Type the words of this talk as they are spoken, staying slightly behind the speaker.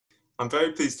I'm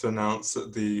very pleased to announce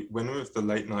that the winner of the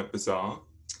Late Night Bazaar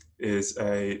is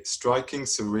a striking,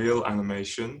 surreal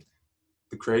animation.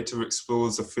 The creator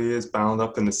explores the fears bound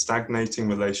up in a stagnating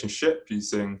relationship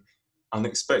using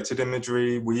unexpected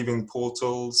imagery, weaving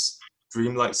portals,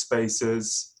 dreamlike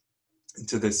spaces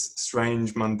into this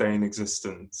strange, mundane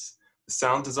existence. The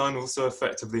sound design also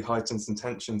effectively heightens and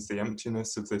tensions the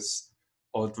emptiness of this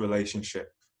odd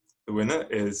relationship. The winner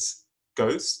is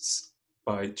Ghosts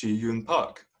by Ji-Yoon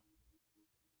Park.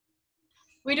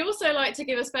 We'd also like to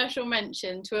give a special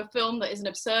mention to a film that is an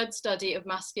absurd study of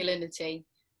masculinity.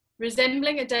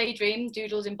 Resembling a daydream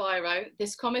doodled in biro,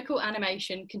 this comical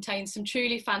animation contains some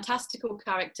truly fantastical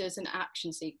characters and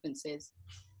action sequences.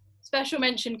 Special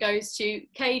mention goes to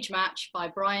Cage Match by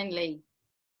Brian Lee.